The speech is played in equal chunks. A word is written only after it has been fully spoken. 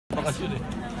Bakasyon eh.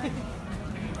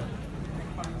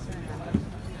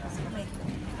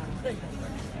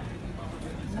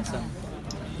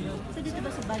 So dito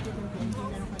ba sa budget ng PNP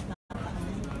meron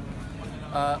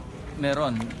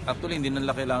Meron. Actually, hindi nila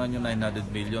kailangan yung 900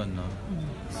 billion, no?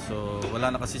 So,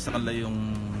 wala na kasi sa kanila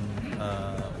yung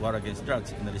war against drugs,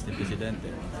 inalis ni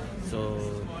Presidente. So,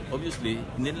 obviously,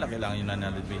 hindi nila kailangan yung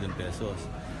 900 billion pesos.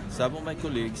 Some of my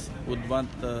colleagues would want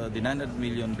the 900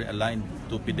 million realigned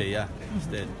to PIDEA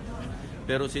instead.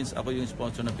 Pero since ako yung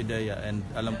sponsor ng PIDEA and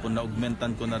alam ko na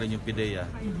augmentan ko na rin yung PIDEA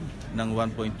ng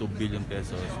 1.2 billion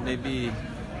pesos, maybe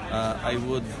I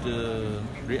would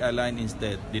realign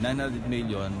instead the 900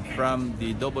 million from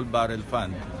the double barrel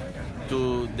fund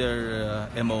to their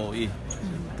MOE.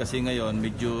 Kasi ngayon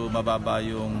medyo mababa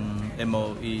yung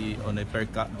MOE on a per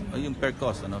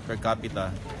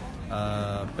capita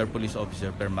per police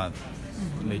officer per month.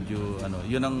 Medyo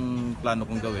yun ang plano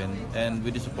kong gawin, and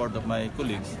with the support of my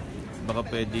colleagues baka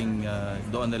pwedeng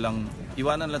doon na lang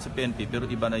iwanan lang sa PNP pero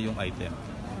iba na yung item.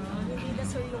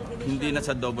 Hindi na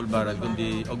sa double barrel,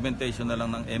 kundi augmentation na lang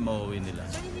ng MOE nila.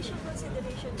 So, initial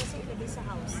consideration kasi ilagay sa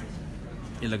housing.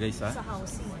 Ilagay sa? Sa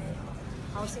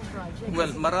housing project.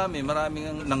 Well,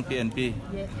 maraming ng PNP.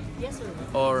 Yes, sir.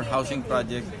 Or housing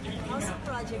project. Housing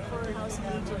project for housing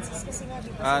agencies kasi nga di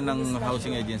ba? Ng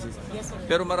housing agencies. Yes, sir.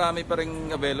 Pero marami pa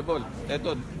rin available.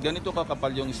 Eto, ganito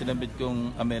kakapal yung sinabit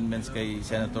kong amendments kay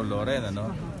Senator Loren,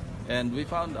 And we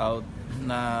found out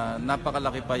na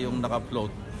napakalaki pa yung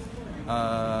naka-float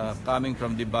coming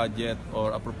from the budget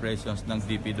or appropriations ng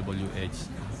DPWH.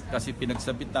 Kasi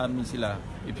pinagsabit namin sila,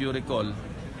 if you recall,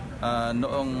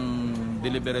 noong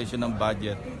deliberation ng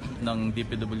budget ng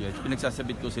DPWH,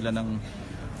 pinagsasabit ko sila ng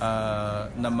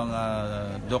mga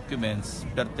documents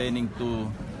pertaining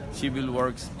to civil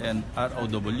works and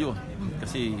ROW.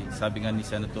 Kasi sabi nga ni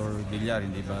Senator Villar,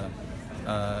 hindi ba,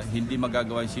 hindi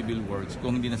magagawa yung civil works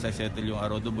kung hindi nasa-settle yung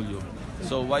ROW.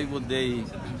 So why would they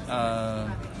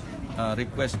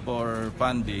request for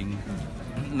funding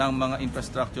ng mga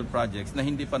infrastructure projects na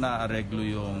hindi pa na-areglo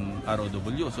yung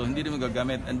ROW. So hindi rin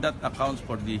magagamit, and that accounts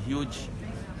for the huge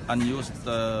unused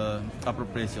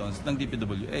appropriations ng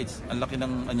DPWH. Ang laki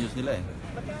ng unused nila eh.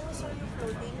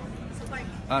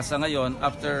 Sa ngayon,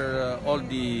 after all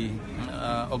the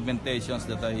augmentations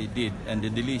that I did and the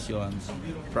deletions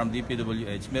from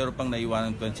DPWH, meron pang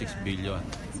naiwanan 26 billion.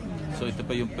 So ito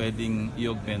pa yung pwedeng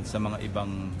i-augment sa mga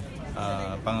ibang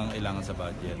pangangailangan sa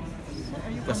budget.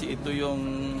 Kasi ito yung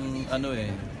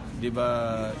di ba,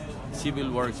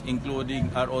 civil works including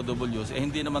ROWs,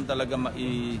 hindi naman talaga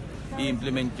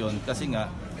i-implement yun kasi nga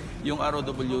yung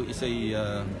ROW is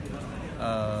a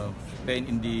pain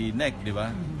in the neck, di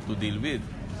ba, to deal with.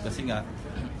 Kasi nga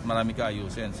marami ka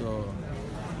ayusin. So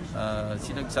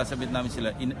sinagsasabit namin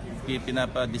sila,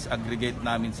 pinapa-disaggregate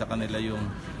namin sa kanila yung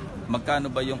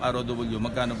magkano ba yung ROW,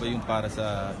 magkano ba yung para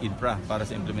sa infra, para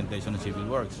sa implementation ng civil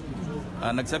works.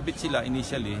 Nagsabit sila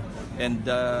initially, and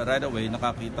right away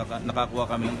nakakuha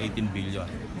kami ng 18 billion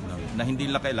na hindi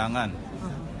nila kailangan.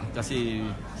 Kasi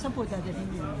saan po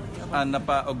dadalhin yun?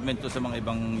 Napa-augment to sa mga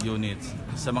ibang units,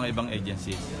 sa mga ibang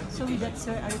agencies. So with that,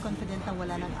 sir, are you confident na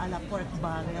wala ng pork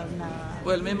barrel na...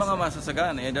 Well, may mga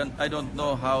masasagaan. I don't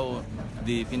know how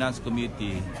the Finance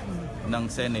Committee ng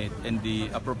Senate and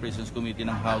the Appropriations Committee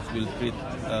ng House will treat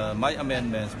my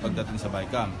amendments pagdating sa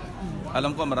BICAM.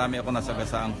 Alam ko marami ako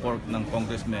nasagasaang pork ng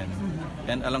congressmen,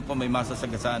 and alam ko may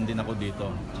masasagasaan din ako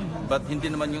dito. But hindi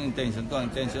naman yung intention ko.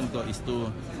 Ang intention ko is to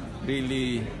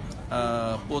really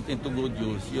put into good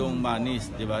use yung monies,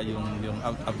 di ba? Yung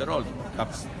after all,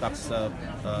 tax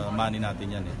money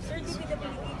natin yan eh. Sir,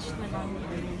 DPWH na lang,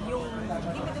 yung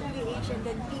DPWH and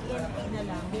then PNP na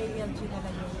lang, DLG na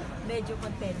lang yung medyo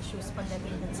contentious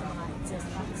pagdating sa mga excess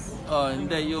tax.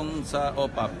 Hindi, yung sa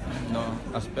OPAP,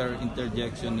 as per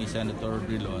interjection ni Senator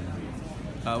Drilon,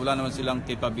 wala naman silang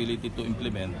capability to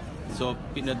implement. So,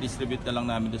 pinadistribute na lang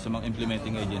namin doon sa mga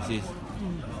implementing agencies.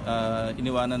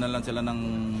 Iniwanan na lang sila ng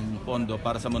pondo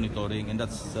para sa monitoring, and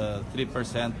that's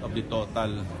 3% of the total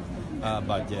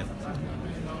budget.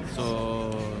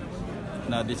 So,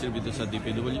 na-distribute sa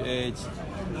DPWH,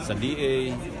 sa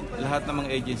DA, lahat ng mga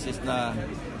agencies na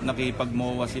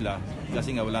nakipag-MOA sila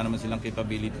kasi nga wala naman silang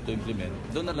capability to implement,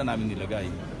 doon na lang namin nilagay.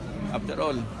 After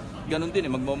all, ganun din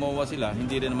mag-MOA sila,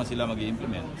 hindi rin naman sila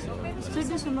mag-i-implement. So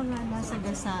doon sa mga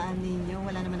nasagasaan ninyo,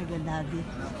 wala naman nagdadabi?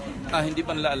 Hindi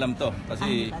pa nila alam to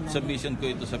kasi submission ko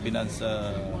ito sa Finance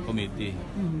Committee.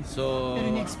 So, pero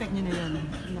na-expect nyo na yun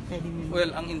na pwedeng yun?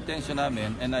 Well, ang intention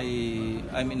namin, and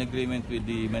I'm in agreement with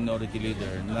the minority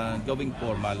leader na gawing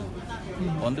formal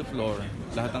on the floor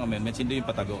lahat ng amendments, hindi yung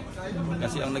patago.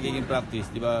 Kasi ang nagiging practice,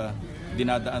 di ba,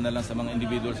 dinadaan na lang sa mga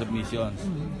individual submissions.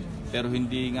 Pero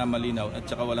hindi nga malinaw at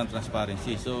saka walang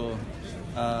transparency. So,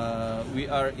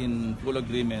 we are in full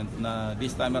agreement na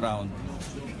this time around,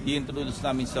 i-introduce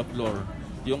namin sa floor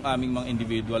yung aming mga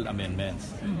individual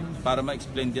amendments para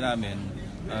ma-explain din namin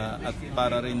at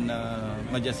para rin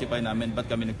ma-justify namin ba't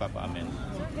kami nagpapa-amend.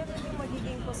 So, ganun yung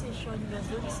magiging posisyon nyo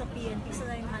dun sa PNP sa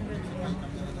 900 million,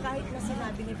 kahit na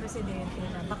sinabi ni Presidente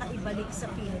na baka ibalik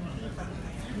sa PNP.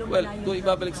 Well, kung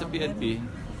ibabalik sa PNP,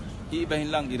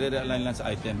 iibahin lang, i-realign lang sa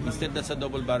item. Instead na sa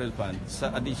double barrel fund,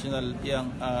 sa additional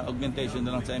yung augmentation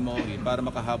na lang sa MOE para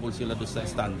makahabol sila doon sa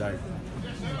standard.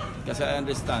 Kasi I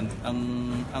understand,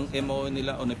 ang MOE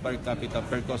nila on a per capita,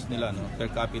 per cost nila, no, per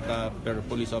capita, per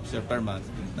police officer per month,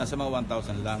 nasa mga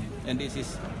 1,000 lang. And this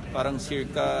is parang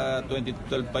circa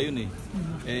 2012 pa yun eh.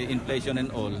 Inflation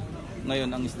and all.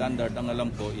 Ngayon, ang standard, ang alam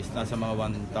ko, is nasa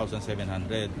mga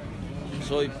 1,700.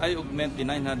 So if I augment the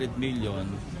 900 million,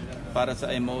 para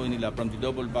sa MOE nila from the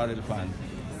double barrel fund,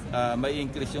 may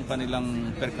increase yung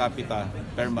kanilang per capita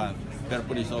per month per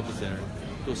police officer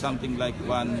to something like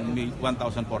 1,400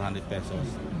 pesos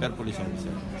per police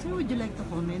officer. Sir, would you like to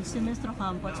comment? Si Mr.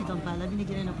 Campo at si Don Pala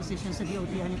binigyan ng position sa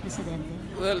DOTR ni Presidente?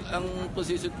 Well, ang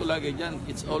position ko lagi dyan,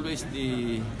 it's always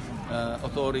the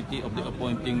authority of the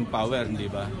appointing power,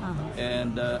 di ba?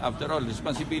 And after all,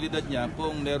 responsibilidad niya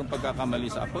kung mayroong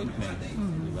pagkakamali sa appointment,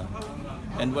 di ba?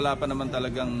 And wala pa naman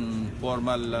talagang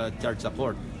formal charge sa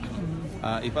court.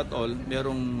 If at all,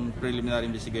 merong preliminary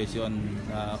investigation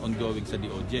ongoing sa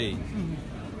DOJ.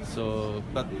 So,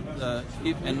 but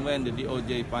if and when the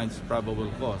DOJ finds probable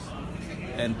cause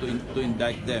and to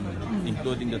indict them,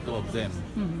 including the two of them,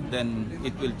 then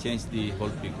it will change the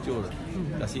whole picture.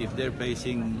 Kasi if they're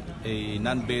facing a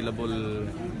non-bailable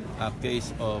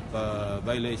case of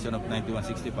violation of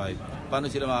 9165, paano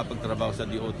sila makapagtrabaho sa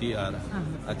DOTR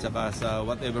at saka sa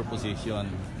whatever position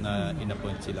na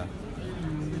inappoint sila?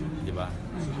 Di ba?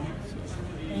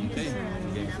 Okay.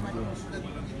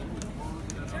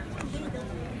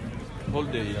 Whole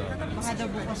day. Baka daw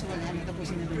bukas wala na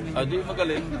tapusin na doon. Di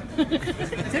magaling.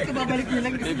 Sir, kababalik niyo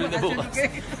lang Maybe na bukas.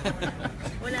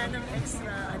 Wala nang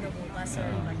extra bukas,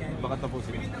 sir. Baka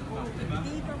tapusin.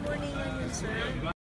 Hindi pa morning yun, sir.